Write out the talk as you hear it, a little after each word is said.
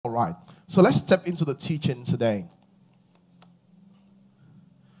right. So let's step into the teaching today.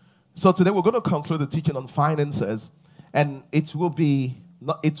 So today we're going to conclude the teaching on finances, and it will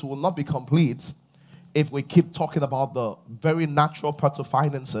not be complete if we keep talking about the very natural part of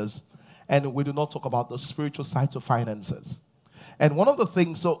finances and we do not talk about the spiritual side of finances. And one of the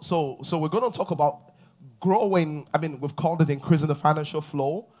things, so we're going to talk about growing, we've called it increasing the financial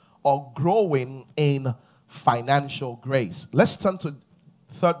flow or growing in financial grace. Let's turn to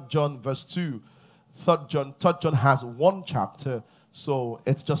 3 John verse 2. 3 John has one chapter, so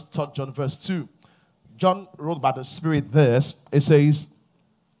it's just 3 John verse 2. John wrote by the Spirit this. It says,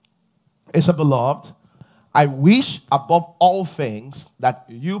 beloved, I wish above all things that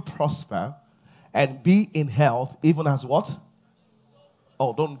you prosper and be in health, even as what?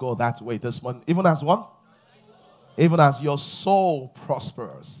 Oh, don't go that way this morning. Even as what? Even as your soul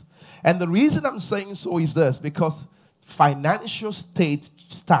prospers. And the reason I'm saying so is this, because financial state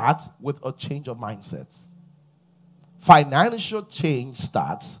starts with a change of mindset. Financial change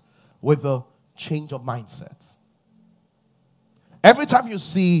starts with a change of mindset. Every time you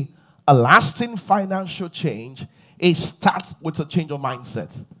see a lasting financial change, it starts with a change of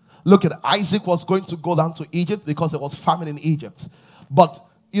mindset. Look at Isaac was going to go down to Egypt because there was famine in Egypt. But,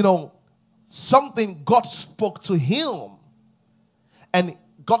 something, God spoke to him. And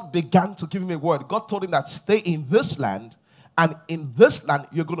God began to give him a word. God told him that stay in this land, and in this land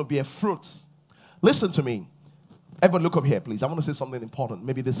you're going to be a fruit. Listen to me. Everyone look up here, please. I want to say something important.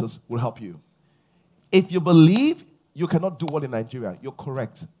 Maybe will help you. If you believe you cannot do well in Nigeria, you're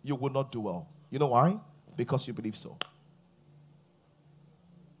correct. You will not do well. You know why? Because you believe so.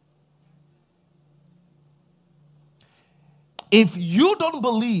 If you don't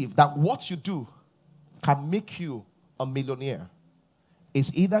believe that what you do can make you a millionaire,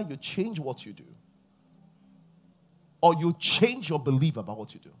 it's either you change what you do or you change your belief about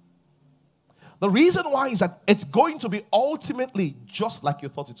what you do. The reason why is that it's going to be ultimately just like you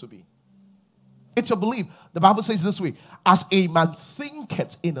thought it to be. It's your belief. The Bible says this way, as a man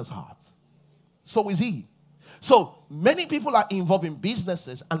thinketh in his heart, so is he. So many people are involved in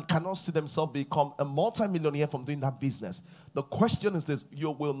businesses and cannot see themselves become a multi-millionaire from doing that business. The question is this,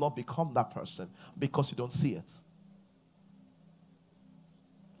 you will not become that person because you don't see it.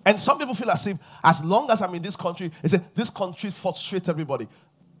 And some people feel as if, as long as I'm in this country, they say, this country frustrates everybody.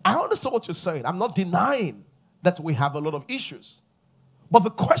 I understand what you're saying. I'm not denying that we have a lot of issues. But the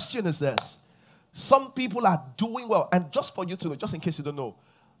question is this. Some people are doing well. And just for you to know, just in case you don't know,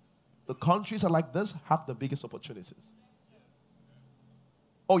 the countries are like this have the biggest opportunities.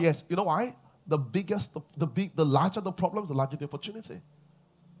 Oh yes, you know why? The larger the problems, the larger the opportunity.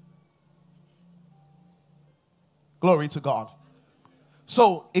 Glory to God.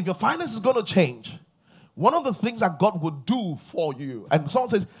 So if your finance is going to change, one of the things that God will do for you, and someone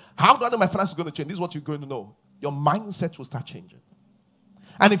says, how do I know my finance is going to change? This is what you're going to know. Your mindset will start changing.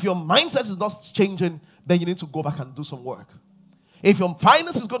 And if your mindset is not changing, then you need to go back and do some work. If your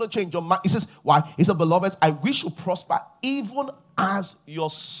finance is going to change, your mind, he says, why? He said, beloved, I wish you prosper even as your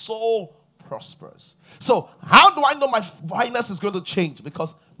soul prospers. So how do I know my finance is going to change?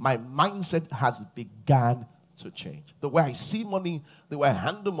 Because my mindset has begun to change. The way I see money, the way I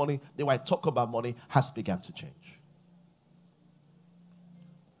handle money, the way I talk about money has begun to change.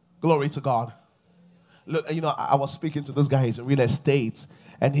 Glory to God. Look, I was speaking to this guy, he's in real estate,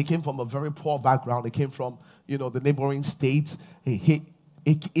 and he came from a very poor background. He came from, the neighboring state. He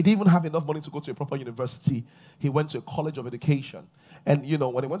didn't even have enough money to go to a proper university. He went to a college of education. And,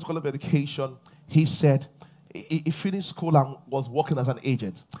 when he went to college of education, he said, he finished school and was working as an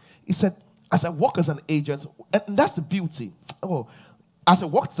agent. He said, as I work as an agent, and that's the beauty. Oh, as I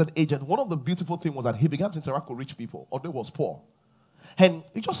worked as an agent, one of the beautiful things was that he began to interact with rich people, although he was poor. And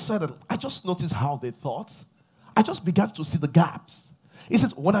he just said, I just noticed how they thought. I just began to see the gaps. He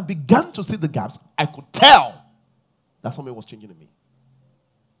says, when I began to see the gaps, I could tell that something was changing in me.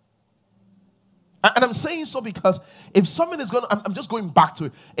 And I'm saying so because if something is going to, I'm just going back to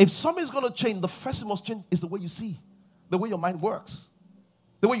it. If something is going to change, the first thing must change is the way you see, the way your mind works,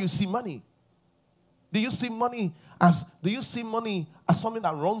 the way you see money. Do you see money as something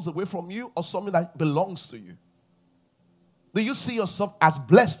that runs away from you or something that belongs to you? Do you see yourself as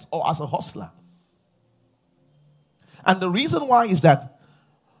blessed or as a hustler? And the reason why is that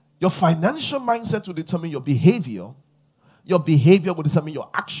your financial mindset will determine your behavior will determine your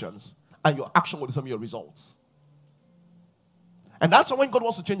actions, and your action will determine your results. And that's why when God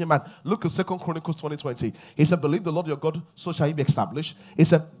wants to change a man, look at 2 Chronicles 20:20. He said, believe the Lord your God, so shall he be established. He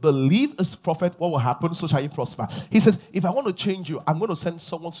said, believe his prophet, what will happen, so shall he prosper. He says, if I want to change you, I'm going to send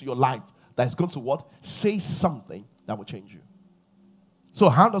someone to your life that is going to what? Say something that will change you. So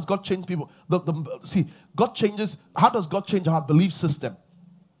how does God change people? See, God changes. How does God change our belief system?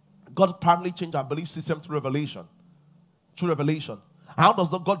 God primarily changes our belief system through revelation. Through revelation. How does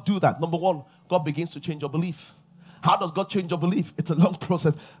God do that? Number one, God begins to change your belief. How does God change your belief? It's a long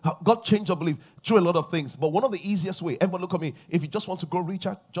process. God changed your belief through a lot of things. But one of the easiest way, everyone look at me, if you just want to grow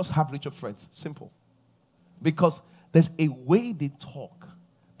richer, just have richer friends. Simple. Because there's a way they talk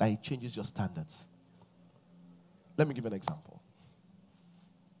that it changes your standards. Let me give you an example.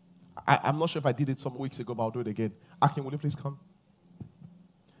 I'm not sure if I did it some weeks ago, but I'll do it again. Akin, will you please come?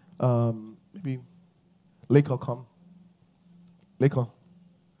 Maybe Laker, come. Laker,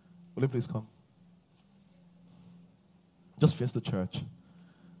 will you please come? Just face the church.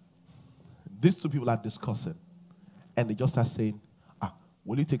 These two people are discussing, and they just start saying,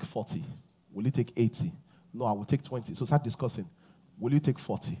 will you take 40? Will you take 80? No, I will take 20. So start discussing. Will you take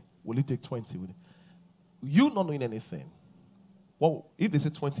 40? Will you take 20? You not knowing anything. Well, if they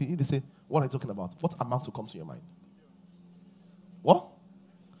say 20, if they say, what are you talking about? What amount will come to your mind? What?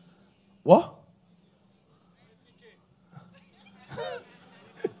 What?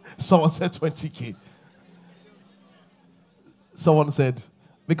 Someone said 20K. Someone said,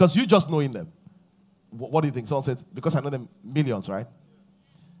 because you just knowing them. What do you think? Someone said, because I know them millions, right?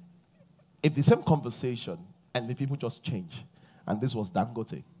 If the same conversation and the people just change, and this was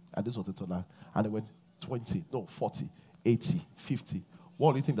Dangote, and this was the Tola, and they went 20, no, 40, 80, 50.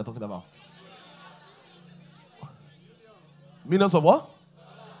 What do you think they're talking about? Millions of what?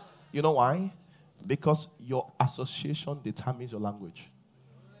 You know why? Because your association determines your language.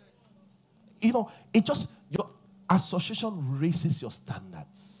 You know, your association raises your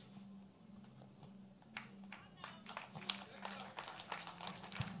standards.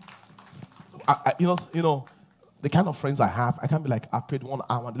 You know, the kind of friends I have, I can't be like, I prayed 1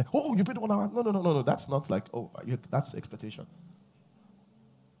 hour. And like, oh, you prayed 1 hour? No. That's not like, that's expectation.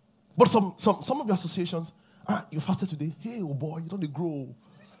 But some of your associations, you fasted today. Hey, oh boy, you don't grow.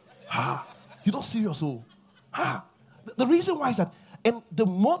 You don't serious. The reason why is that, and the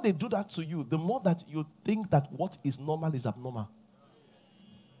more they do that to you, the more that you think that what is normal is abnormal.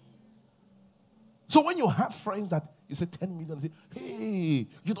 So when you have friends that you say 10 million, you say, hey,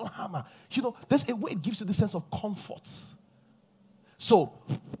 you don't hammer. You know, there's a way it gives you this sense of comfort. So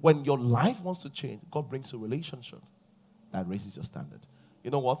when your life wants to change, God brings a relationship that raises your standard. You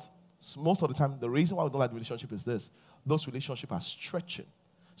know what? So most of the time, the reason why we don't like relationship is this. Those relationships are stretching.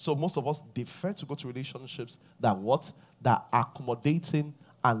 So most of us defer to go to relationships that are accommodating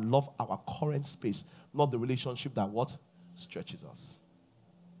and love our current space, not the relationship that stretches us.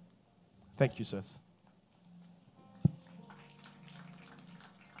 Thank you, sirs.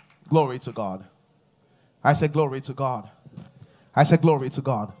 Glory to God. I say glory to God. I say glory to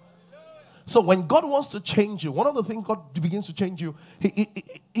God. So when God wants to change you, one of the things God begins to change you,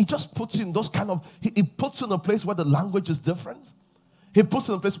 he just puts you in those kind of, he puts you in a place where the language is different. He puts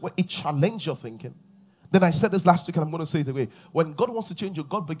you in a place where it challenges your thinking. Then I said this last week and I'm going to say it again. When God wants to change you,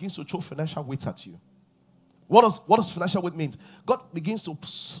 God begins to throw financial weight at you. What does financial weight mean? God begins to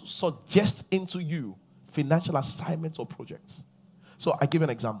suggest into you financial assignments or projects. So I give an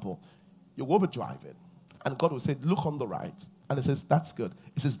example. You will be driving and God will say, look on the right. And it says, that's good.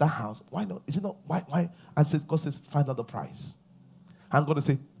 It says, that house, why not? Is it not? Why? And God says, find out the price. And God will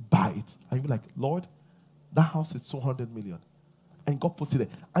say, buy it. And you'll be like, Lord, that house is 200 million. And God puts it there.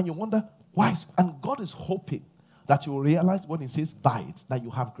 And you wonder, why? And God is hoping that you will realize when He says, buy it, that you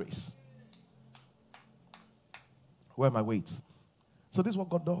have grace. Where are my weights? So this is what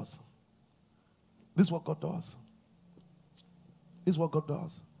God does. This is what God does. This is what God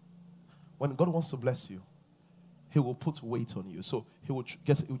does. When God wants to bless you, He will put weight on you. So He will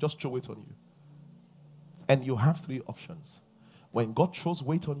just throw weight on you. And you have 3 options. When God throws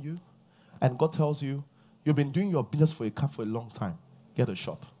weight on you, and God tells you, you've been doing your business for a long time, get a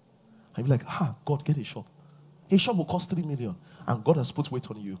shop. And you're like, God, get a shop. A shop will cost 3 million. And God has put weight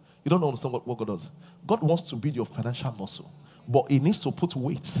on you. You don't understand what God does. God wants to build your financial muscle. But He needs to put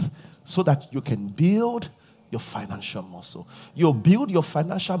weight so that you can build your financial muscle. You build your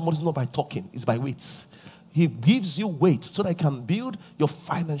financial muscle not by talking, it's by weights. He gives you weight so that you can build your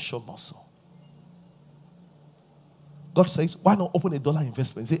financial muscle. God says, why not open a dollar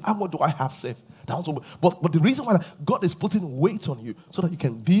investment? Say, how much do I have saved? But the reason why God is putting weight on you so that you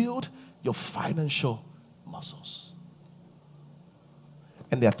can build your financial muscles.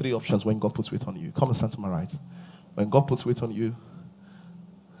 And there are 3 options when God puts weight on you. Come and stand to my right. When God puts weight on you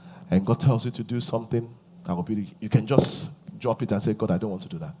and God tells you to do something that will be, you can just drop it and say, God, I don't want to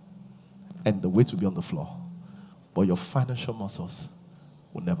do that. And the weight will be on the floor. But your financial muscles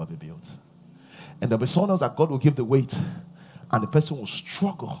will never be built. And there'll be someone else that God will give the weight And the person will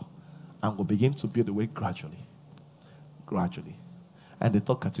struggle and will begin to build the weight gradually. Gradually. And the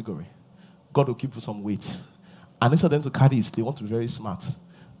third category, God will give you some weight. And instead of them to carry it, they want to be very smart.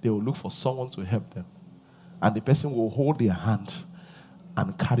 They will look for someone to help them. And the person will hold their hand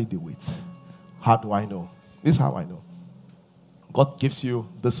and carry the weight. How do I know? This is how I know. God gives you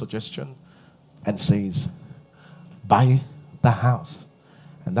this suggestion and says, buy the house.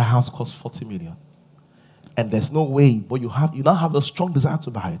 And that house costs 40 million. And there's no way, but you now have a strong desire to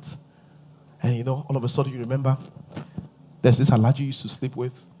buy it. And you know, all of a sudden you remember, there's this Alhaji you used to sleep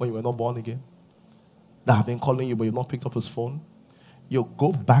with when you were not born again, that have been calling you, but you've not picked up his phone. You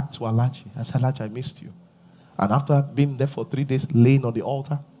go back to Alhaji and say, Alhaji, I missed you. And after being there for 3 days, laying on the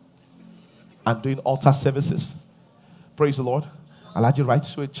altar and doing altar services, praise the Lord, Alhaji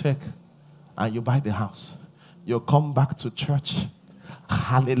writes you a check and you buy the house. You come back to church.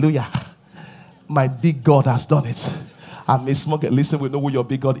 Hallelujah. My big God has done it. And Miss Smoke, listen, we know who your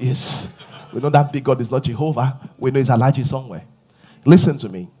big God is. We know that big God is not Jehovah. We know it's Alhaji somewhere. Listen to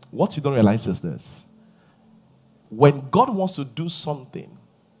me. What you don't realize is this. When God wants to do something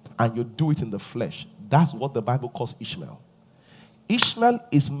and you do it in the flesh, that's what the Bible calls Ishmael. Ishmael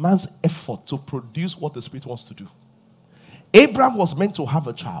is man's effort to produce what the Spirit wants to do. Abraham was meant to have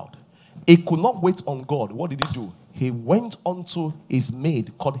a child. He could not wait on God. What did he do? He went unto his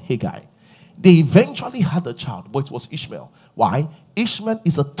maid called Hagar. They eventually had a child, but it was Ishmael. Why? Ishmael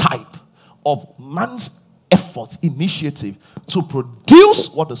is a type of man's effort, initiative to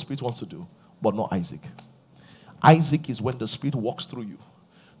produce what the Spirit wants to do, but not Isaac. Isaac is when the Spirit walks through you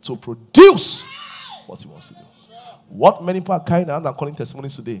to produce what he wants to do. What many people are carrying around and calling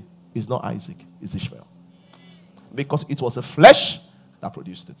testimonies today is not Isaac, it's Ishmael. Because it was the flesh that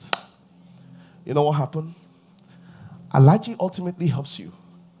produced it. You know what happened? Alhaji ultimately helps you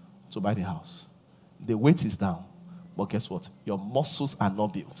to buy the house. The weight is down. But guess what? Your muscles are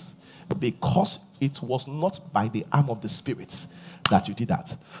not built. Because it was not by the arm of the Spirit that you did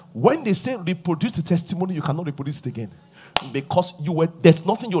that. When they say reproduce the testimony, you cannot reproduce it again. Because there's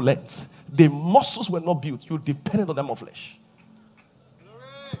nothing you learned. The muscles were not built. You depended on them of flesh.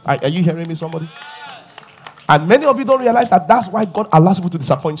 Are you hearing me, somebody? And many of you don't realize that that's why God allows people to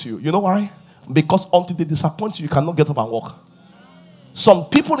disappoint you. You know why? Because until they disappoint you, you cannot get up and walk. Some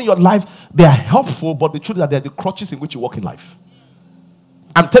people in your life, they are helpful, but the truth is that they are the crutches in which you walk in life.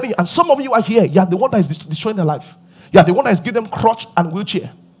 I'm telling you, and some of you are here, you are the one that is destroying their life. You are the one that is giving them crutch and wheelchair.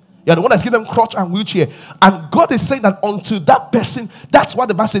 You are the one that is giving them crutch and wheelchair. And God is saying that unto that person, that's what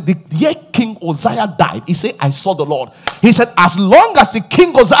the Bible said, the year King Uzziah died, he said, I saw the Lord. He said, as long as the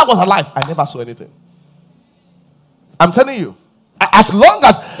King Uzziah was alive, I never saw anything. I'm telling you, as long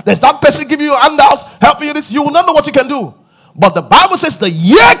as there's that person giving you a handout, helping you this, you will not know what you can do. But the Bible says the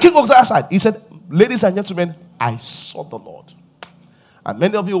year King Uzziah died, he said, ladies and gentlemen, I saw the Lord. And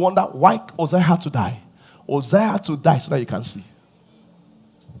many of you wonder why Uzziah had to die. Uzziah had to die so that you can see.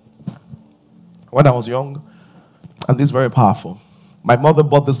 When I was young, and this is very powerful, my mother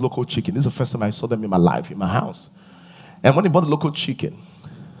bought this local chicken. This is the first time I saw them in my life, in my house. And when he bought the local chicken,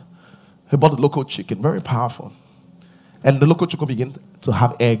 very powerful. And the local chicken began to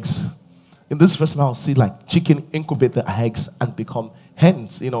have eggs. And this is the first time I will see like chicken incubate the eggs and become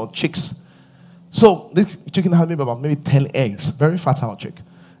hens, chicks. So this chicken had maybe 10 eggs, very fertile chick,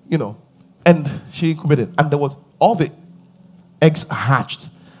 and she incubated, and there was all the eggs hatched,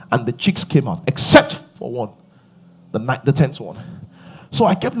 and the chicks came out, except for one, the 10th one. So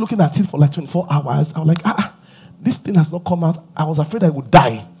I kept looking at it for like 24 hours. I was like, this thing has not come out. I was afraid I would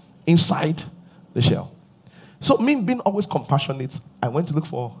die inside the shell. So me being always compassionate, I went to look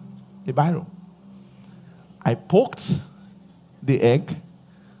for a biro. I poked the egg,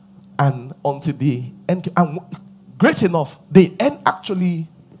 and until the end, and great enough, the end actually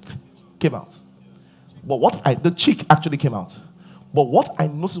came out. But the chick actually came out. But what I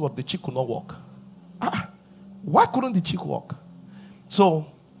noticed was the chick could not walk. Why couldn't the chick walk? So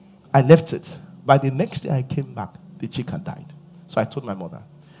I left it. By the next day I came back, the chick had died. So I told my mother.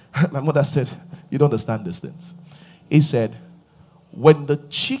 My mother said, you don't understand these things. He said, when the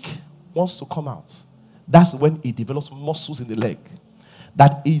chick wants to come out, that's when he develops muscles in the leg.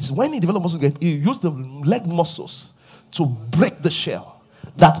 That is when he develops muscles, he uses the leg muscles to break the shell.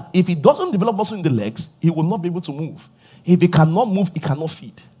 That if he doesn't develop muscle in the legs, he will not be able to move. If he cannot move, he cannot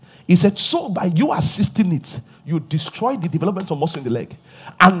feed. He said, so by you assisting it, you destroy the development of muscle in the leg.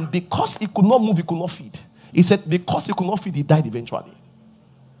 And because he could not move, he could not feed. He said, because he could not feed, he died eventually.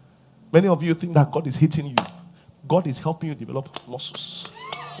 Many of you think that God is hitting you. God is helping you develop muscles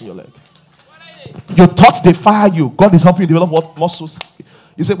in your leg. You thought they fire you. God is helping you develop what muscles?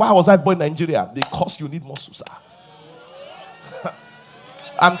 You say, why was I born in Nigeria? Because you need muscles.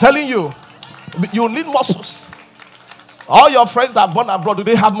 I'm telling you, you need muscles. All your friends that are born abroad, do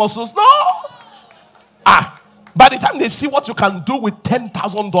they have muscles? No. By the time they see what you can do with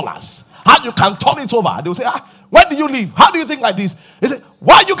 $10,000, how you can turn it over, they'll say, when do you leave? How do you think like this? They say,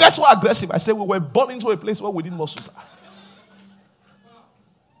 why are you guys so aggressive? I say, we were born into a place where we need muscles.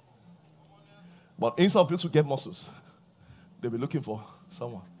 But instead of people to get muscles, they'll be looking for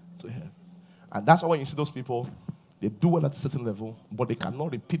someone to help. And that's why when you see those people, they do well at a certain level, but they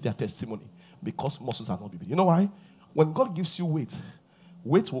cannot repeat their testimony because muscles are not built. You know why? When God gives you weight,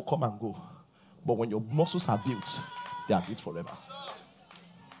 weight will come and go. But when your muscles are built, they are built forever.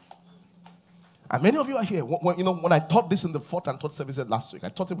 And many of you are here. When I taught this in the fourth and third service last week, I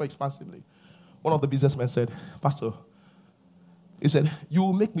taught it more expansively. One of the businessmen said, Pastor, he said, you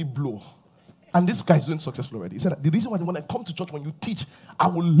will make me blow. And this guy is doing successful already. He said, the reason why when I come to church, when you teach, I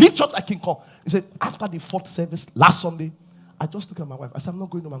will leave church like King Kong. He said, after the fourth service last Sunday, I just looked at my wife. I said, I'm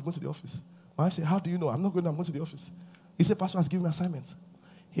not going home, I'm going to the office. My wife said, how do you know? I'm not going home, I'm going to the office. He said, Pastor has given me assignments.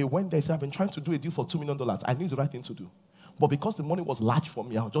 He went there, he said, I've been trying to do a deal for $2 million. I knew the right thing to do. But because the money was large for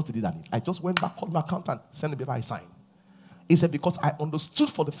me, I just did it. I just went back, called my accountant, sent the paper, I signed. He said, because I understood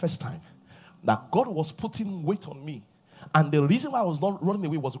for the first time that God was putting weight on me. And the reason why I was not running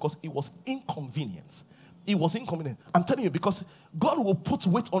away was because it was inconvenient. It was inconvenient. I'm telling you, because God will put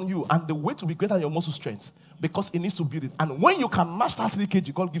weight on you, and the weight will be greater than your muscle strength because it needs to build it. And when you can master 3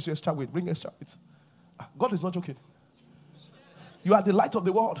 kg, God gives you extra weight. Bring extra weight. God is not joking. You are the light of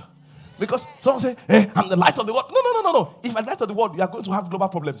the world. Because someone say, hey, I'm the light of the world. No. If I'm the light of the world, you are going to have global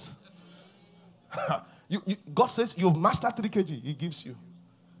problems. God says you've mastered 3 kg. He gives you.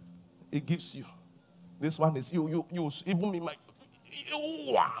 He gives you. This one is you even in my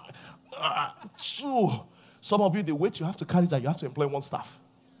some of you, the weight you have to carry that you have to employ one staff.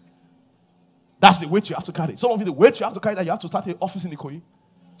 That's the weight you have to carry. Some of you, the weight you have to carry that you have to start an office in Ikoyi.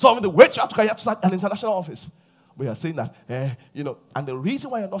 Some of you, the weight you have to carry, you have to start an international office. But you are saying that, and the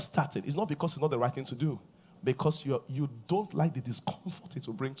reason why you're not starting is not because it's not the right thing to do. Because you don't like the discomfort it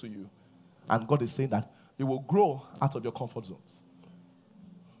will bring to you. And God is saying that you will grow out of your comfort zones.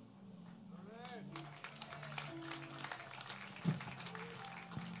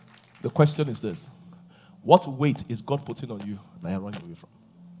 The question is this. What weight is God putting on you that you're running away from?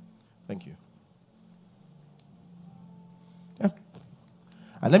 Thank you. Yeah.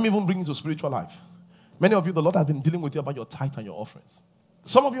 And let me even bring you to spiritual life. Many of you, the Lord has been dealing with you about your tithe and your offerings.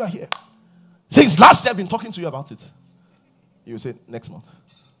 Some of you are here. Since last year, I've been talking to you about it. You say, next month.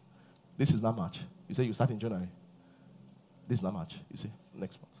 This is not much. You say, you start in January. This is not much. You say,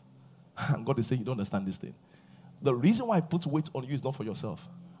 next month. And God is saying, you don't understand this thing. The reason why I put weight on you is not for yourself.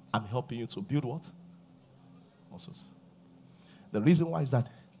 I'm helping you to build what? Muscles. The reason why is that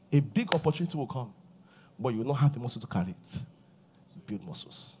a big opportunity will come, but you will not have the muscle to carry it. Build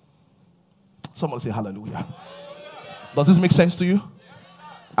muscles. Someone say hallelujah. Does this make sense to you?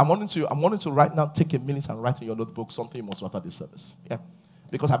 I'm wanting to right now take a minute and write in your notebook something you must do after this service. Yeah.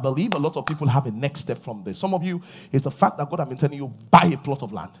 Because I believe a lot of people have a next step from this. Some of you, it's the fact that God has been telling you, buy a plot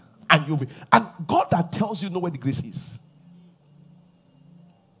of land. And God that tells you know where the grace is.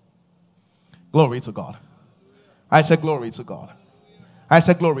 Glory to God. I said glory to God. I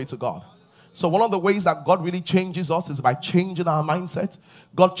said glory to God. So one of the ways that God really changes us is by changing our mindset.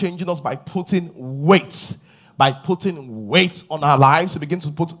 God changing us by putting weight. By putting weight on our lives. He begins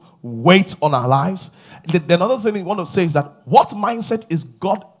to put weight on our lives. The another thing I want to say is that what mindset is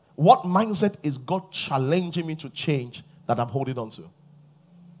God challenging me to change that I'm holding on to?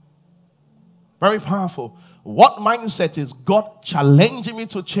 Very powerful. What mindset is God challenging me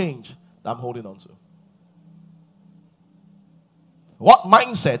to change that I'm holding on to? What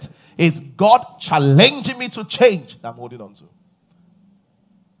mindset is God challenging me to change that I'm holding on to?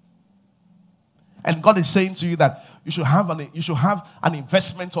 And God is saying to you that you should have an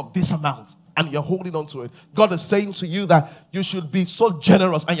investment of this amount and you're holding on to it. God is saying to you that you should be so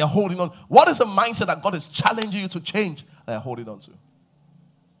generous and you're holding on. What is the mindset that God is challenging you to change that you're holding on to?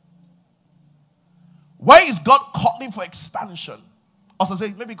 Where is God calling for expansion? Also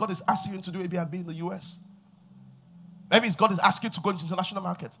say, maybe God is asking you to do Airbnb in the US. Maybe God is asking you to go into international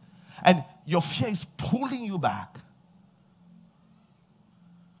markets. And your fear is pulling you back.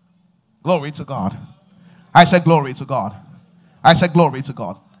 Glory to God. I said glory to God. I said glory to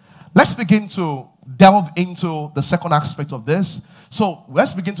God. Let's begin to delve into the second aspect of this. So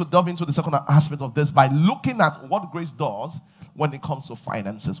let's begin to delve into the second aspect of this by looking at what grace does when it comes to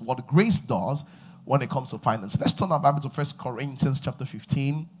finances. What grace does when it comes to finances. Let's turn our Bible to 1 Corinthians chapter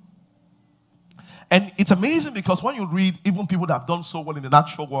 15. And it's amazing because when you read even people that have done so well in the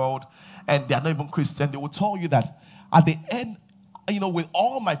natural world and they are not even Christian, they will tell you that at the end with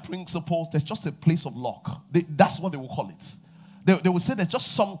all my principles, there's just a place of luck. That's what they will call it. They will say there's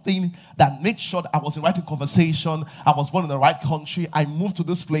just something that made sure that I was in the right conversation, I was born in the right country, I moved to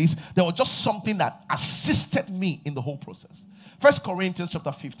this place. There was just something that assisted me in the whole process. 1 Corinthians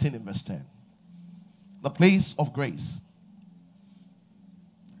chapter 15 and verse 10. The place of grace.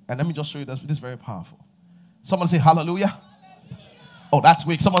 And let me just show you this. This is very powerful. Someone say hallelujah. Oh, that's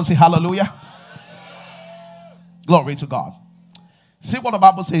weak. Someone say hallelujah. Glory to God. See what the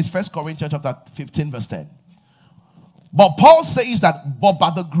Bible says, 1 Corinthians chapter 15 verse 10. But Paul says that, but by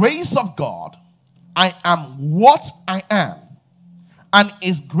the grace of God, I am what I am. And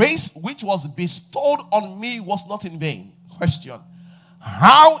his grace which was bestowed on me was not in vain. Question.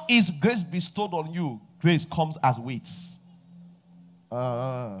 How is grace bestowed on you? Grace comes as weights.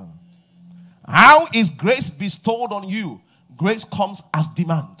 How is grace bestowed on you? Grace comes as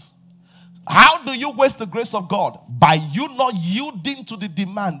demand. How do you waste the grace of God? By you not yielding to the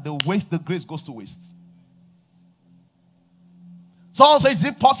demand, the grace goes to waste. Someone says, is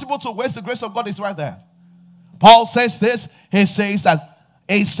it possible to waste the grace of God? It's right there. Paul says this. He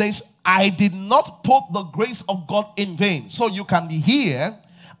says, I did not put the grace of God in vain. So you can be here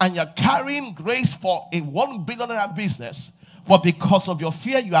and you're carrying grace for a $1 billion business, but because of your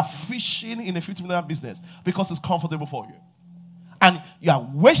fear, you are fishing in a $50 million business because it's comfortable for you. And you are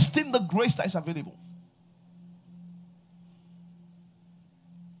wasting the grace that is available.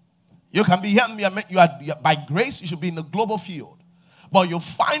 You can be here and you are by grace, you should be in the global field. But you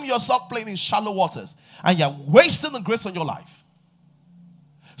find yourself playing in shallow waters and you're wasting the grace on your life.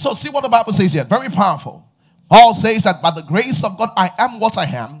 So see what the Bible says here. Very powerful. Paul says that by the grace of God, I am what I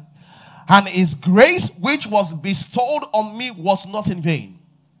am. And his grace which was bestowed on me was not in vain.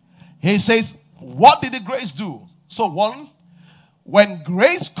 He says, what did the grace do? So one, when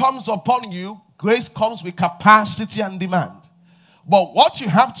grace comes upon you, grace comes with capacity and demand. But what you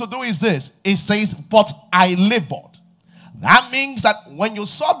have to do is this. It says, but I labored. That means that when you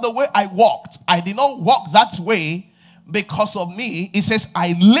saw the way I walked, I did not walk that way because of me. It says,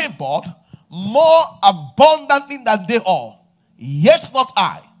 I labored more abundantly than they all. Yet not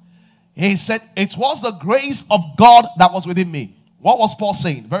I. He said, it was the grace of God that was within me. What was Paul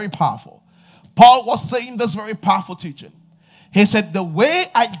saying? Very powerful. Paul was saying this very powerful teaching. He said, the way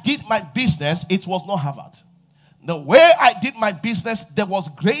I did my business, it was not Harvard. The way I did my business, there was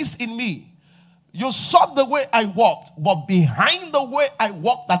grace in me. You saw the way I walked, but behind the way I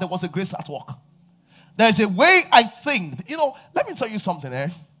walked, that there was a grace at work. There's a way I think. Let me tell you something,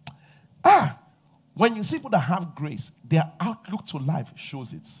 when you see people that have grace, their outlook to life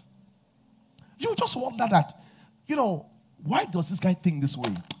shows it. You just wonder that, why does this guy think this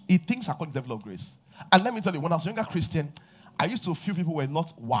way? He thinks according to the level of grace. And let me tell you, when I was a younger Christian, I used to feel people were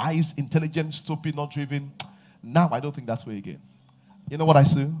not wise, intelligent, stupid, not driven. Now I don't think that way again. You know what I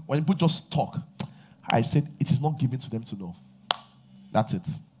say? When people just talk, I said, it is not given to them to know. That's it.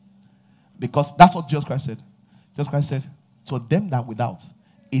 Because that's what Jesus Christ said. Jesus Christ said, to them that without,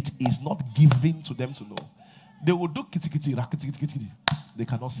 it is not given to them to know. They will do kitty kitty, kitty kitty kitty. They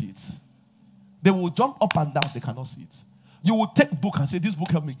cannot see it. They will jump up and down. They cannot see it. You will take book and say, this book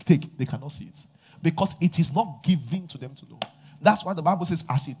help me take. They cannot see it. Because it is not given to them to know. That's why the Bible says,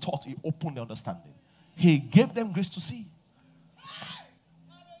 as he taught, he opened their understanding. He gave them grace to see.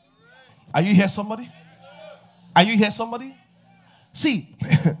 Are you here, somebody? Are you here, somebody? See,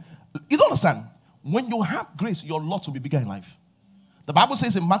 you don't understand. When you have grace, your lot will be bigger in life. The Bible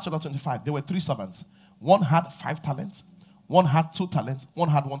says in Matthew chapter 25, there were 3 servants. One had 5 talents. One had 2 talents. One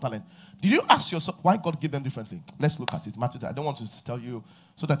had 1 talent. Did you ask yourself why God gave them differently? Let's look at it. Matthew, I don't want to tell you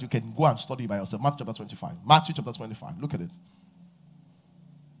so that you can go and study by yourself. Matthew chapter 25. Matthew chapter 25. Look at it.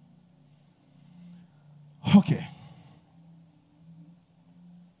 Okay.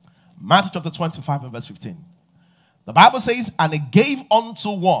 Matthew chapter 25 and verse 15. The Bible says, and he gave unto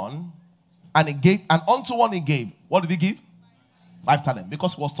one, and unto one he gave. What did he give? 5 talents.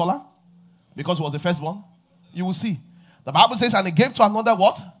 Because he was taller? Because he was the firstborn? You will see. The Bible says, and he gave to another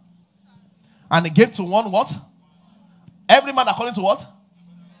what? And he gave to one what? Every man according to what?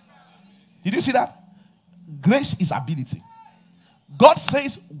 Did you see that? Grace is ability. God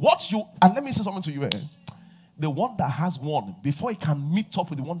says, and let me say something to you. The one that has 1, before he can meet up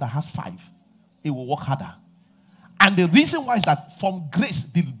with the one that has 5, he will work harder. And the reason why is that from grace,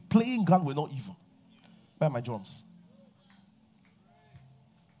 the playing ground will not even. Where are my drums?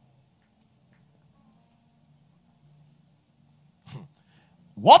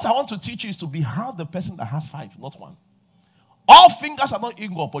 What I want to teach you is to be how the person that has 5, not 1. All fingers are not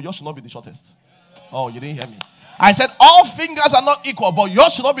equal, but yours should not be the shortest. Oh, you didn't hear me. I said all fingers are not equal, but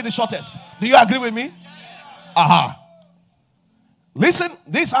yours should not be the shortest. Do you agree with me? Aha. Listen,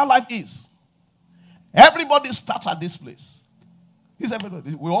 this is how life is. Everybody starts at this place. This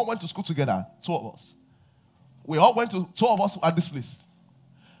everybody. We all went to school together, two of us. We all went to, two of us at this place.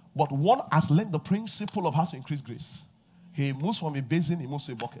 But one has learned the principle of how to increase grace. He moves from a basin, he moves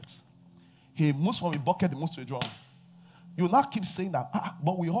to a bucket. He moves from a bucket, he moves to a drum. You now keep saying that,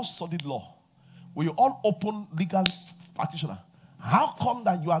 but we all studied law. We all open legal practitioner. How come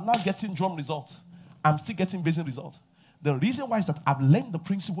that you are now getting drum results? I'm still getting basin results. The reason why is that I've learned the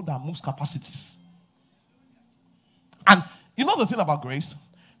principle that moves capacities. And you know the thing about grace?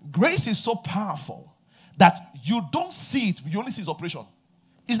 Grace is so powerful that you don't see it, you only see its operation.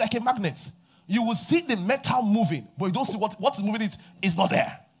 It's like a magnet. You will see the metal moving, but you don't see what is moving it is not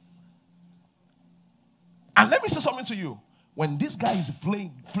there. And let me say something to you. When this guy is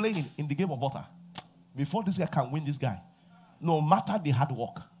playing in the game of water, before this guy can win this guy, no matter the hard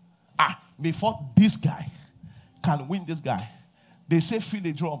work, before this guy can win this guy, they say feel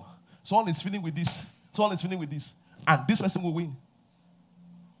a drum. Someone is feeling with this, someone is feeling with this, and this person will win.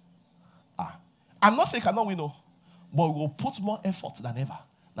 I'm not saying he cannot win, no, but we will put more effort than ever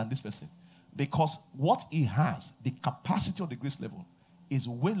than this person. Because what he has, the capacity of the grace level, is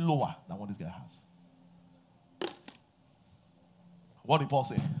way lower than what this guy has. What did Paul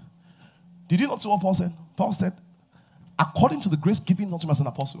say? Did you not see what Paul said? Paul said, according to the grace given unto him as an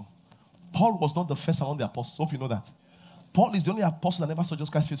apostle, Paul was not the first among the apostles. Hope you know that. Paul is the only apostle that never saw Jesus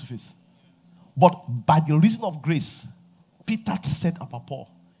Christ face to face. But by the reason of grace, Peter said about Paul,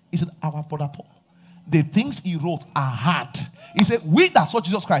 he said, our brother Paul, the things he wrote are hard. He said, we that saw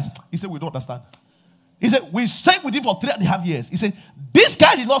Jesus Christ, he said, we don't understand. He said, we stayed with him for 3.5 years. He said, this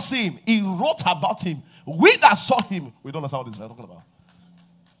guy did not see him. He wrote about him. We that saw him, we don't understand what this is talking about.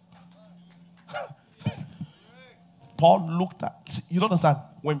 Paul looked at, see, you don't understand.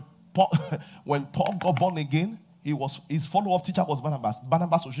 When Paul got born again, his follow-up teacher was Barnabas.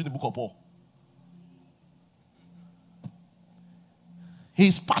 Barnabas was reading the book of Paul.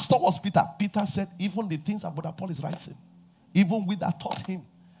 His pastor was Peter. Peter said, even the things that Brother Paul is writing, even we that taught him,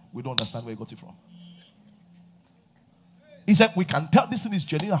 we don't understand where he got it from. He said, we can tell this thing is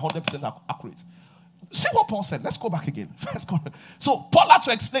genuine 100% accurate. See what Paul said. Let's go back again. So Paul had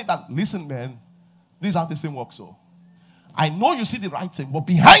to explain that, listen, man, this is how this thing works. So I know you see the right thing, but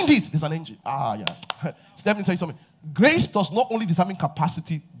behind it, there's an engine. Yeah. Let me tell you something. Grace does not only determine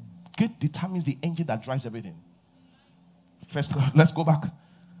capacity, it determines the engine that drives everything. Let's go back.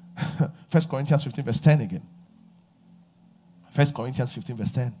 1 Corinthians 15 verse 10 again. 1 Corinthians 15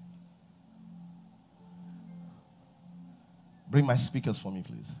 verse 10. Bring my speakers for me,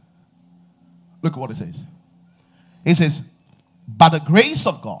 please. Look at what it says. It says, by the grace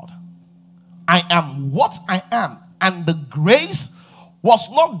of God, I am what I am, and the grace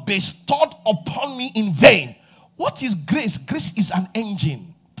was not bestowed upon me in vain. What is grace? Grace is an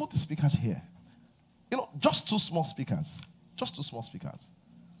engine. Put the speakers here. You know, just two small speakers. Just two small speakers.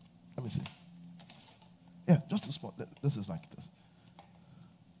 Let me see. Yeah, just two small. This is like this.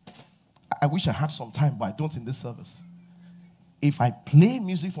 I wish I had some time, but I don't in this service. If I play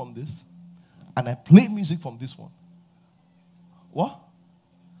music from this, and I play music from this one, what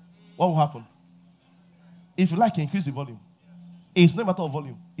will happen? If you like, increase the volume. It's no matter of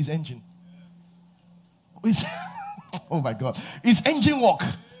volume. It's engine. Oh my God. It's engine work.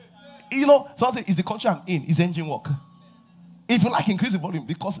 You know, someone say, it's the country I'm in. It's engine work. If you like, increase the volume,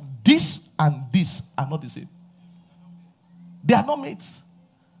 because this and this are not the same. They are not mates.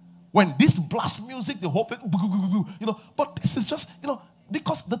 When this blast music, the whole place, you know, but this is just, you know,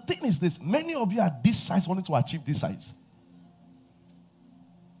 because the thing is this, many of you are this size wanting to achieve this size.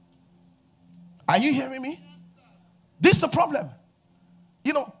 Are you hearing me? This is the problem.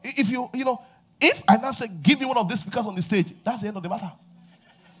 You know, if I now say, give me one of these speakers on the stage, that's the end of the matter.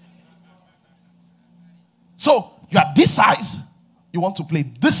 So, you are this size, you want to play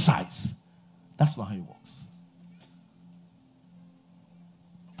this size. That's not how it works.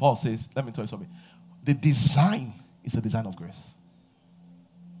 Paul says, let me tell you something. The design is a design of grace.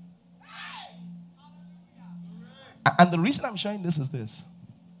 And the reason I'm sharing this is this.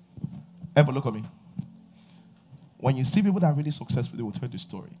 Ever look at me. When you see people that are really successful, they will tell you the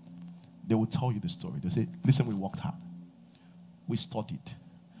story. They will tell you the story. They say, listen, we worked hard. We studied.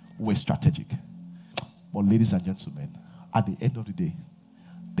 We were strategic. But ladies and gentlemen, at the end of the day,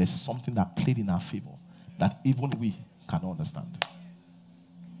 there's something that played in our favor that even we cannot understand.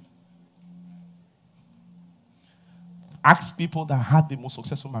 Ask people that had the most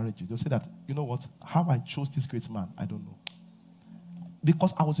successful marriages. They'll say that, you know what? How I chose this great man, I don't know.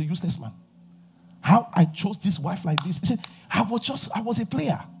 Because I was a useless man. How I chose this wife like this. He said, I was a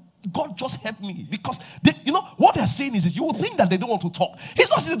player. God just help me. Because, what they're saying is you will think that they don't want to talk. It's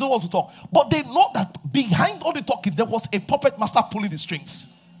not saying they don't want to talk. But they know that behind all the talking, there was a puppet master pulling the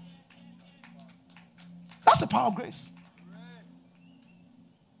strings. That's the power of grace.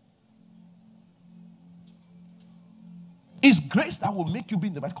 It's grace that will make you be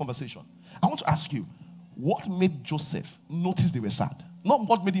in the right conversation. I want to ask you, what made Joseph notice they were sad? Not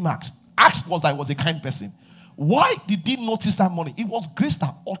what made him ask. Ask was that he was a kind person. Why did he notice that morning? It was grace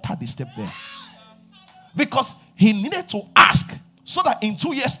that altered the step there. Because he needed to ask so that in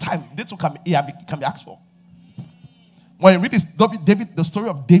 2 years' time, they too can be asked for. When you read the story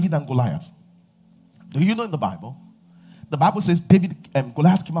of David and Goliath, do you know in the Bible says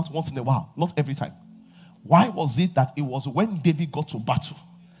Goliath came out once in a while, not every time. Why was it that it was when David got to battle?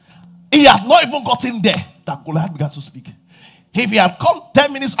 He had not even gotten there that Goliath began to speak. If he had come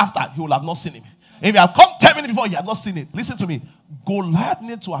 10 minutes after, he would have not seen him. If he had come 10 minutes before, he had not seen it. Listen to me. Goliath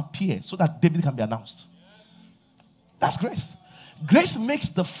needed to appear so that David can be announced. That's grace. Grace makes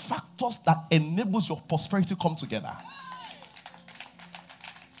the factors that enables your prosperity come together.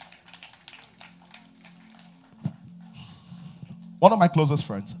 One of my closest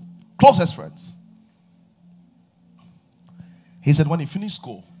friends, he said when he finished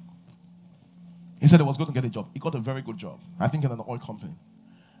school, he said he was going to get a job. He got a very good job, I think in an oil company.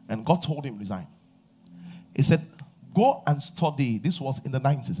 And God told him resign. He said, go and study. This was in the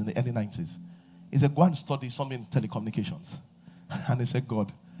 90s, in the early 90s. He said, go and study something in telecommunications. And he said,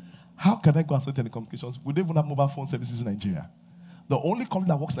 God, how can I go and study telecommunications? We don't even have mobile phone services in Nigeria. The only company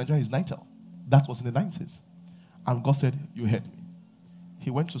that works in Nigeria is Nitel. That was in the 90s. And God said, you heard me. He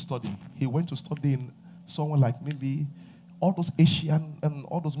went to study. He went to study in somewhere like maybe all those Asian and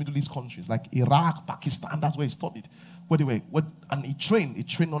all those Middle East countries, like Iraq, Pakistan. That's where he studied. And he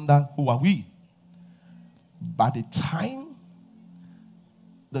trained under Huawei. By the time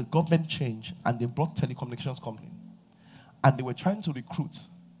the government changed and they brought telecommunications company, and they were trying to recruit,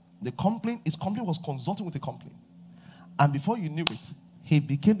 his company was consulting with the company. And before you knew it, he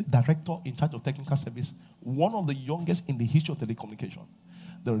became the director in charge of technical service, one of the youngest in the history of telecommunication.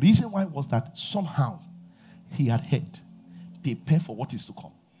 The reason why was that somehow he had heard, prepare for what is to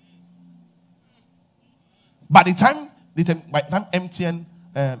come. By the time MTN,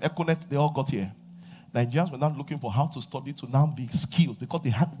 Econet, they all got here, Nigerians were now looking for how to study to now be skilled because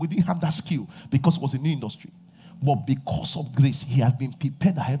we didn't have that skill because it was a new industry. But because of grace, he had been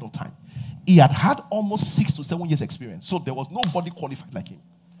prepared ahead of time. He had almost 6 to 7 years experience. So there was nobody qualified like him.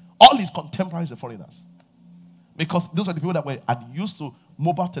 All his contemporaries were foreigners. Because those are the people that were used to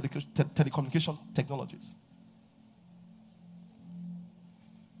mobile telecommunication technologies.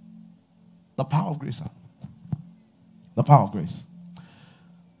 The power of grace, sir. The power of grace.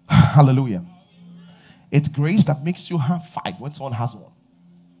 Hallelujah. It's grace that makes you have 5 when someone has 1.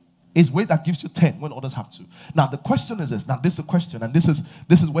 It's grace that gives you 10 when others have 2. Now the question is this. Now this is the question, and this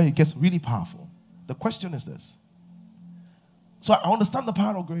is where it gets really powerful. The question is this. So I understand the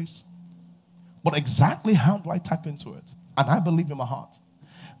power of grace, but exactly how do I tap into it? And I believe in my heart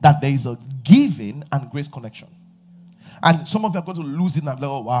that there is a giving and grace connection. And some of you are going to lose it and be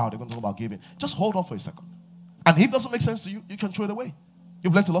like, oh wow, they're going to talk about giving. Just hold on for a second. And if it doesn't make sense to you, you can throw it away.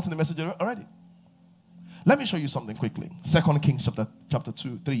 You've learned a lot in the message already. Let me show you something quickly. 2 Kings chapter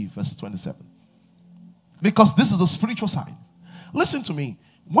 3, verse 27. Because this is the spiritual side. Listen to me.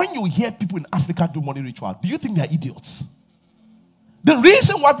 When you hear people in Africa do money ritual, do you think they're idiots? The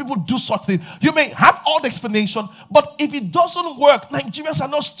reason why people do such things, you may have all the explanation, but if it doesn't work, Nigerians are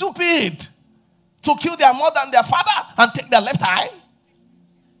not stupid to kill their mother and their father and take their left eye.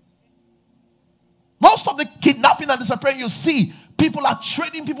 Most of the kidnapping and disappearing you see, people are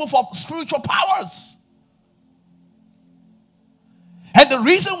trading people for spiritual powers. And the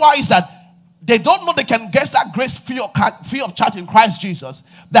reason why is that they don't know they can get that grace free of charge in Christ Jesus.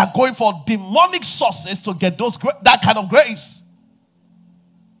 They're going for demonic sources to get that kind of grace.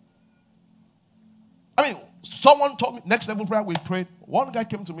 I mean, someone told me, next level prayer we prayed. One guy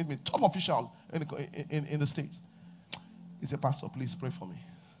came to meet me, top official in the States. He said, Pastor, please pray for me.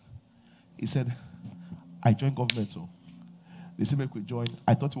 He said, I joined government too. They said, make we join.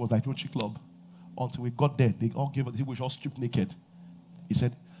 I thought it was like Rotary Club. Until we got there, they all gave us, we were all stripped naked. He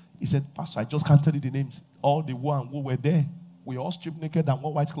said, Pastor, I just can't tell you the names. All the one who were there, we all stripped naked and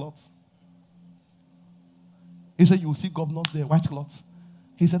wore white cloths. He said, you will see governors there, white cloths.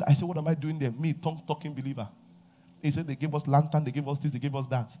 He said, I said, what am I doing there? Me, tongue-talking believer. He said, they gave us lantern, they gave us this, they gave us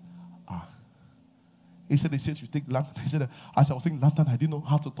that. He said, they said, you take lantern. He said, as I was taking lantern, I didn't know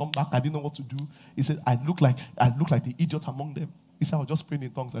how to turn back. I didn't know what to do. He said, I look like the idiot among them. He said, I was just praying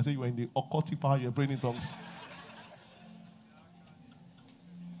in tongues. I said, you were in the occultic power, you were praying in tongues.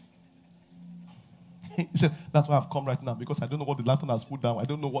 He said, that's why I've come right now, because I don't know what the lantern has put down. I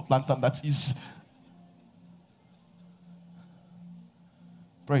don't know what lantern that is.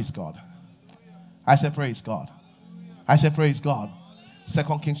 Praise God. I said, praise God. I said, praise God. 2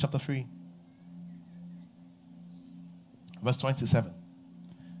 Kings chapter 3. Verse 27.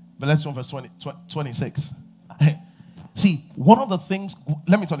 But let's go verse 26. See, one of the things,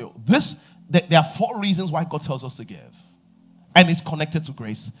 let me tell you, there are 4 reasons why God tells us to give. And it's connected to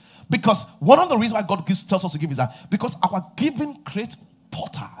grace. Because one of the reasons why God tells us to give is that because our giving creates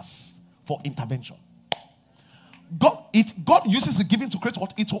portals for intervention. God uses the giving to create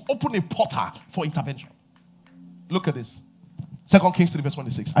what? It will open a portal for intervention. Look at this. 2 Kings 3 verse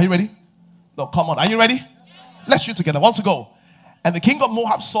 26. Are you ready? No, come on. Are you ready? Let's shoot together. Want to go? And the king of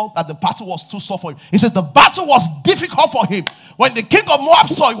Moab saw that the battle was too sore for him. He said the battle was difficult for him. When the king of Moab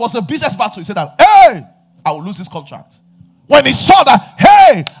saw it was a business battle, he said that, hey, I will lose this contract. When he saw that,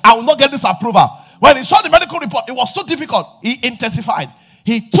 hey, I will not get this approval. When he saw the medical report, it was too difficult. He intensified.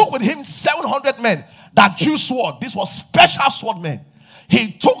 He took with him 700 men that drew sword. This was special sword men.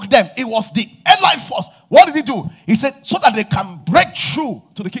 He took them. It was the allied force. What did he do? He said, so that they can break through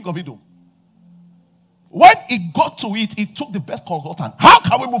to the king of Edom. When he got to it, he took the best consultant. How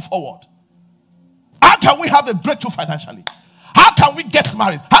can we move forward? How can we have a breakthrough financially? How can we get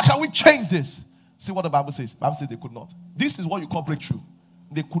married? How can we change this? See what the Bible says. The Bible says they could not. This is what you call breakthrough.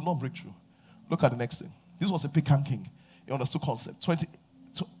 They could not break through. Look at the next thing. This was a pagan king. He understood concept.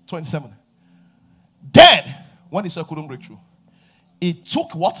 27. Then, when he said couldn't break through, he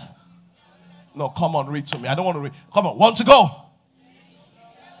took what? No, come on, read to me. I don't want to read. Come on, want to go?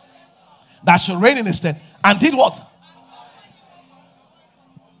 That should reign in his stead. And did what?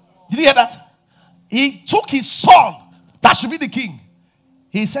 Did you hear that? He took his son that should be the king.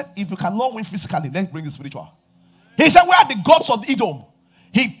 He said, if you cannot win physically, let's bring the spiritual. He said, where are the gods of Edom?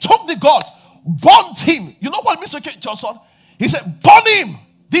 He took the gods, burnt him. You know what it means to kill your son? He said, burn him.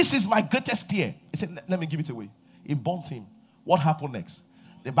 This is my greatest fear. He said, let me give it away. He burnt him. What happened next?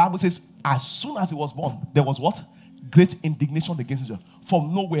 The Bible says, as soon as he was born, there was what? Great indignation against Israel.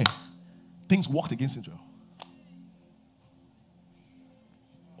 From nowhere, things worked against Israel.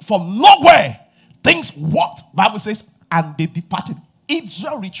 From nowhere, things worked. The Bible says, and they departed.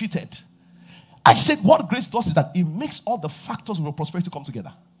 Israel retreated. I said, what grace does is that it makes all the factors of your prosperity come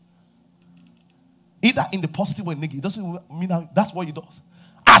together. Either in the positive or negative. It doesn't mean that's what he does.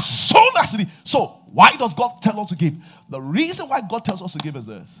 As soon as it is. So, why does God tell us to give? The reason why God tells us to give is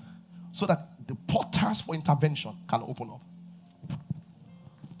this. So that the portals for intervention can open up.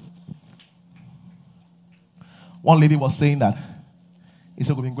 One lady was saying that, he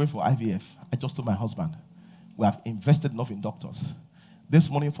said, we've been going for IVF. I just told my husband, we have invested enough in doctors. This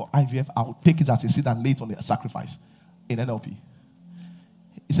morning for IVF, I will take it as a seed and lay it on the sacrifice in NLP.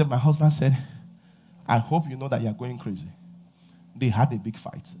 He said, my husband said, I hope you know that you're going crazy. They had a big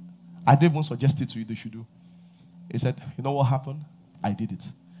fight. I didn't even suggest it to you, they should do. He said, you know what happened? I did it.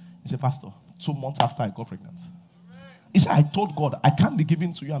 He said, Pastor, 2 months after I got pregnant. He said, I told God, I can't be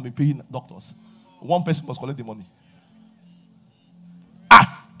giving to you and be paying doctors. One person must collect the money.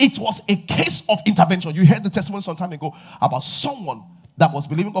 It was a case of intervention. You heard the testimony some time ago about someone that was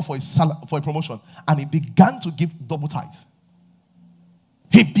believing God for a promotion, and he began to give double tithe.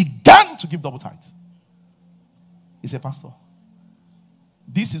 He began to give double tithe. He said, Pastor,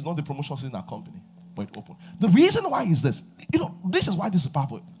 this is not the promotion season in our company, but it opened. The reason why is this. You know, this is why this is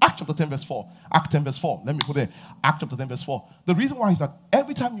powerful. Acts chapter 10 verse 4. Act 10 verse 4. Let me put there. Acts chapter 10 verse 4. The reason why is that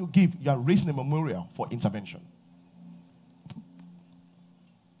every time you give, you are raising a memorial for intervention.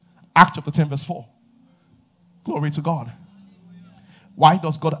 Acts chapter 10 verse 4. Glory to God. Why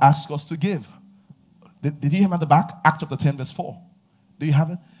does God ask us to give? Did you hear him at the back? Acts chapter 10 verse 4. Do you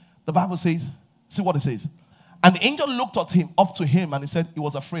have it? The Bible says, see what it says. And the angel looked up to him and he said, he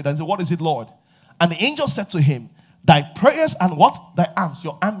was afraid. And he said, what is it, Lord? And the angel said to him, thy prayers and what? Thy alms.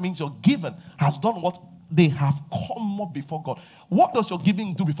 Your alms means your giving has done what? They have come up before God. What does your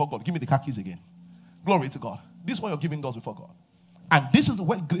giving do before God? Give me the car keys again. Glory to God. This is what your giving does before God. And this is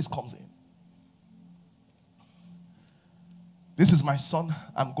where grace comes in. This is my son.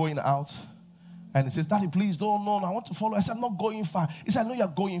 I'm going out. And he says, Daddy, please don't. No, I want to follow. I said, I'm not going far. He said, I know you're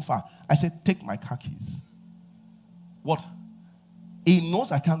going far. I said, take my car keys. What? He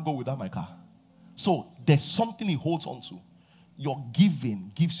knows I can't go without my car. So there's something he holds on to. Your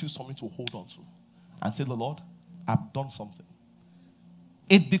giving gives you something to hold on to. And say, Lord, I've done something.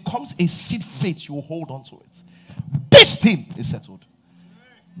 It becomes a seed faith. You hold on to it. This thing is settled.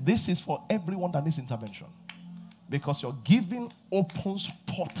 This is for everyone that needs intervention. Because your giving opens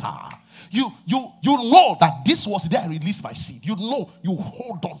portal. You know that this was the day I released my seed. You know you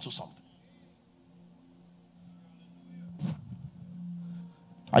hold on to something.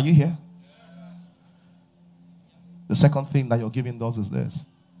 Are you here? The second thing that your giving does is this.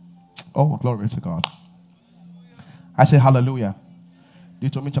 Oh, glory to God. I say hallelujah.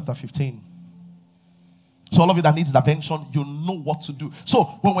 Deuteronomy chapter 15. So all of you that needs attention, you know what to do. So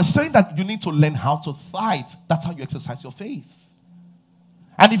when we're saying that you need to learn how to tithe, that's how you exercise your faith.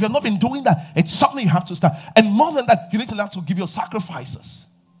 And if you've not been doing that, it's something you have to start. And more than that, you need to learn to give your sacrifices.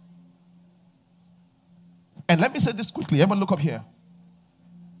 And let me say this quickly. Everyone look up here.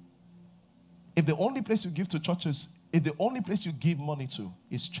 If the only place you give to churches, if the only place you give money to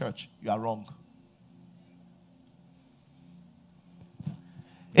is church, you are wrong.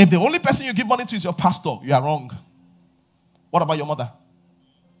 If the only person you give money to is your pastor, you are wrong. What about your mother?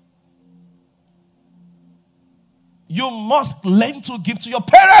 You must learn to give to your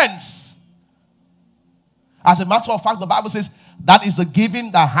parents. As a matter of fact, the Bible says that is the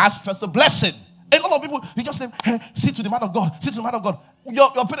giving that has first a blessing. A lot of people, you just say, hey, sit to the man of God, sit to the man of God.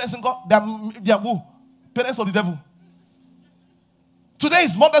 Your parents in God, they are who? Parents of the devil. Today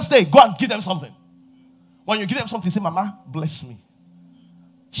is Mother's Day. Go and give them something. When you give them something, say, Mama, bless me.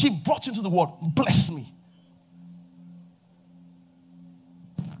 She brought you into the world. Bless me.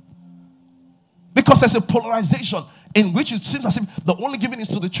 Because there's a polarization in which it seems as if the only giving is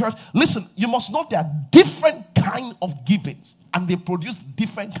to the church. Listen, you must know there are different kind of givings, and they produce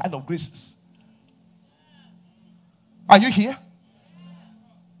different kind of graces. Are you here?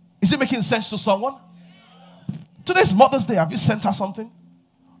 Is it making sense to someone? Today's Mother's Day. Have you sent her something?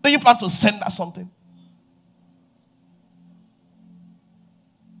 Do you plan to send her something?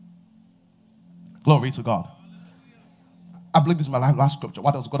 Glory to God. I believe this is my last scripture.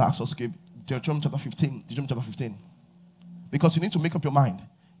 What does God ask us to give? Deuteronomy chapter 15. Deuteronomy chapter 15. Because you need to make up your mind.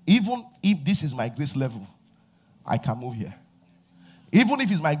 Even if this is my grace level, I can move here. Even if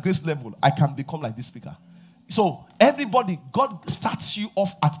it's my grace level, I can become like this speaker. So everybody, God starts you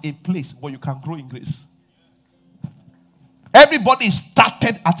off at a place where you can grow in grace. Everybody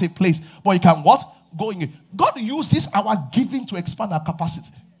started at a place where you can what? Go in. God uses our giving to expand our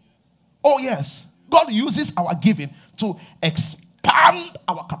capacity. Oh yes. God uses our giving to expand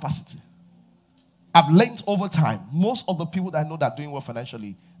our capacity. I've learned over time, most of the people that I know that are doing well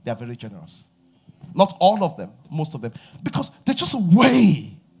financially, they are very generous. Not all of them, most of them. Because there's just a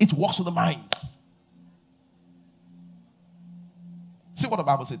way it works with the mind. See what the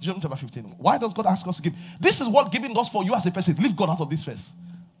Bible says, John chapter 15. Why does God ask us to give? This is what giving does for you as a person. Leave God out of this first.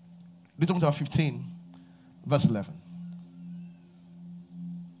 Deuteronomy chapter 15, verse 11.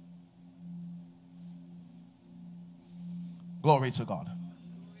 Glory to God.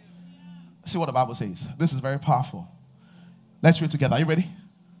 See what the Bible says. This is very powerful. Let's read together. Are you ready?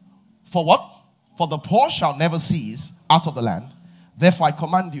 For what? For the poor shall never cease out of the land. Therefore I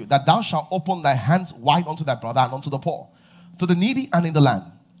command you that thou shalt open thy hands wide unto thy brother and unto the poor, to the needy and in the land.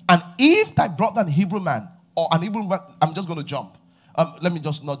 And if thy brother, an Hebrew man, or an Hebrew man, I'm just going to jump. Let me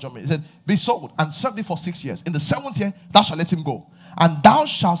just not jump in. He said, be sold and serve thee for 6 years. In the 7th year, thou shalt let him go. And thou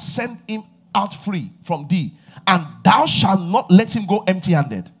shalt send him out free from thee. And thou shalt not let him go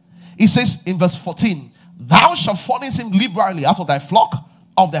empty-handed. He says in verse 14, thou shalt furnish him liberally out of thy flock,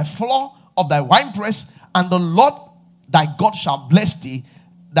 of thy floor, of thy winepress, and the Lord thy God shall bless thee,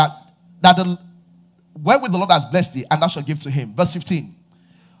 wherewith the Lord has blessed thee, and thou shalt give to him. Verse 15.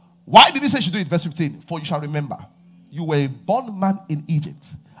 Why did he say you should do it? Verse 15. For you shall remember, you were a bondman in Egypt,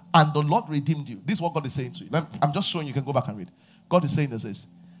 and the Lord redeemed you. This is what God is saying to you. I'm just showing you can go back and read. God is saying this.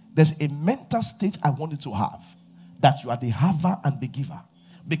 There's a mental state I want you to have, that you are the haver and the giver.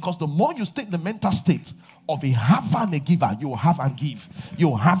 Because the more you stay in the mental state of a haver and a giver, you will have and give. You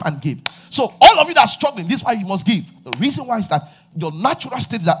will have and give. So all of you that are struggling, this is why you must give. The reason why is that your natural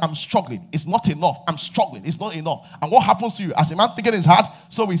state is that I'm struggling. It's not enough. I'm struggling. It's not enough. And what happens to you? As a man thinking in his heart,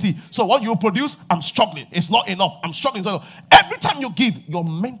 so we see. So what you produce, I'm struggling. It's not enough. I'm struggling. Every time you give, your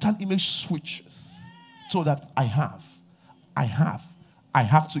mental image switches. So that I have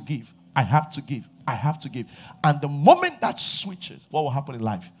to give. I have to give. I have to give. And the moment that switches, what will happen in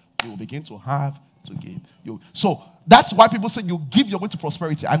life? You will begin to have to give. So that's why people say you give your way to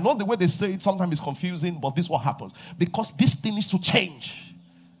prosperity. I know the way they say it sometimes is confusing, but this is what happens. Because this thing needs to change.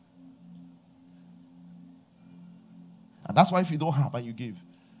 And that's why if you don't have and you give,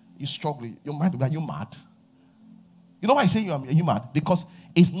 you're struggling. Your mind will be like, you're mad. You know why I say you're mad? Because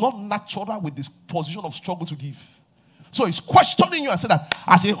it's not natural with this position of struggle to give. So it's questioning you and say that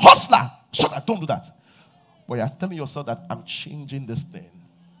as a hustler, don't do that. But you're telling yourself that I'm changing this thing.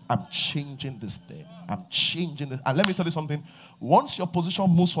 I'm changing this thing. I'm changing this. And let me tell you something. Once your position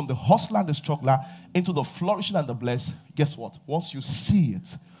moves from the hustler and the struggler into the flourishing and the blessed, guess what? Once you see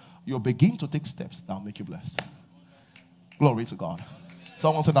it, you'll begin to take steps that will make you blessed. Glory to God.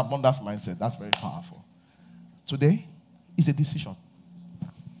 Someone said abundance mindset. That's very powerful. Today is a decision.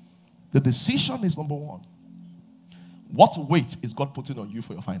 The decision is number one. What weight is God putting on you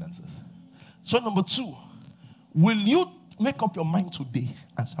for your finances? So number two, will you make up your mind today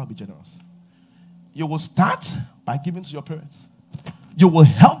and shall be generous? You will start by giving to your parents. You will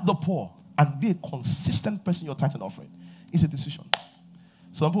help the poor and be a consistent person in your tithe and offering. It's a decision.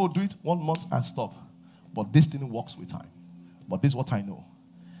 Some people do it 1 month and stop. But this thing works with time. But this is what I know.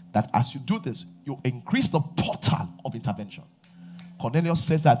 That as you do this, you increase the portal of intervention. Cornelius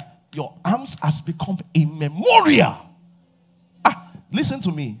says that your arms has become a memorial. Listen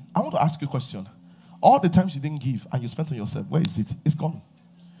to me. I want to ask you a question. All the times you didn't give and you spent on yourself, where is it? It's gone.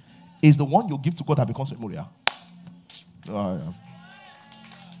 It's the one you give to God that becomes memorial. Oh, yeah.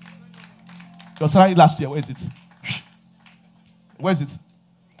 Your salary last year, where is it? Where is it?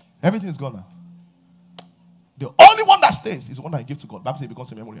 Everything is gone now. The only one that stays is the one that you give to God. Bible says it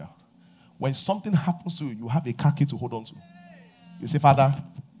becomes a memorial. When something happens to you, you have a car key to hold on to. You say, Father,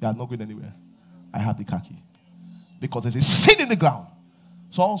 you are not going anywhere. I have the car key. Because there's a seed in the ground.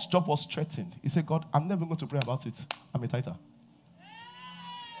 Someone's job was threatened. He said, God, I'm never going to pray about it. I'm a tither.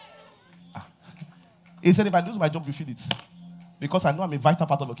 He said, if I lose my job, you feel it. Because I know I'm a vital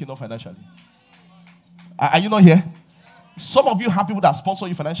part of your kingdom financially. Are you not here? Some of you have people that sponsor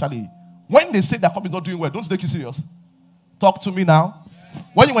you financially. When they say that company is not doing well, don't take you serious. Talk to me now.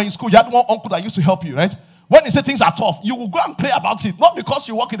 When you were in school, you had one uncle that used to help you, right? When they say things are tough, you will go and pray about it. Not because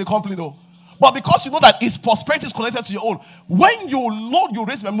you work in the company, though. But because you know that its prosperity is connected to your own. When you know you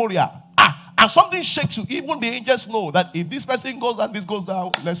raise memorial, and something shakes you, even the angels know that if this person goes down, this goes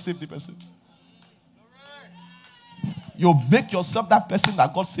down, let's save the person. You make yourself that person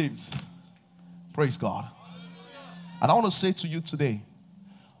that God saves. Praise God. And I want to say to you today,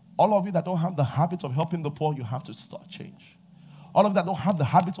 all of you that don't have the habit of helping the poor, you have to start change. All of you that don't have the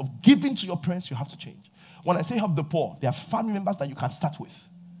habit of giving to your parents, you have to change. When I say help the poor, there are family members that you can start with.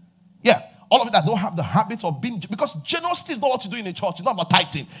 Yeah. All of you that don't have the habit of being, because generosity is not what you do in a church. It's not about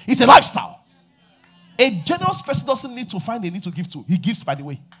tithing. It's a lifestyle. A generous person doesn't need to find a need to give to. He gives by the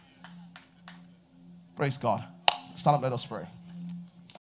way. Praise God. Stand up, let us pray.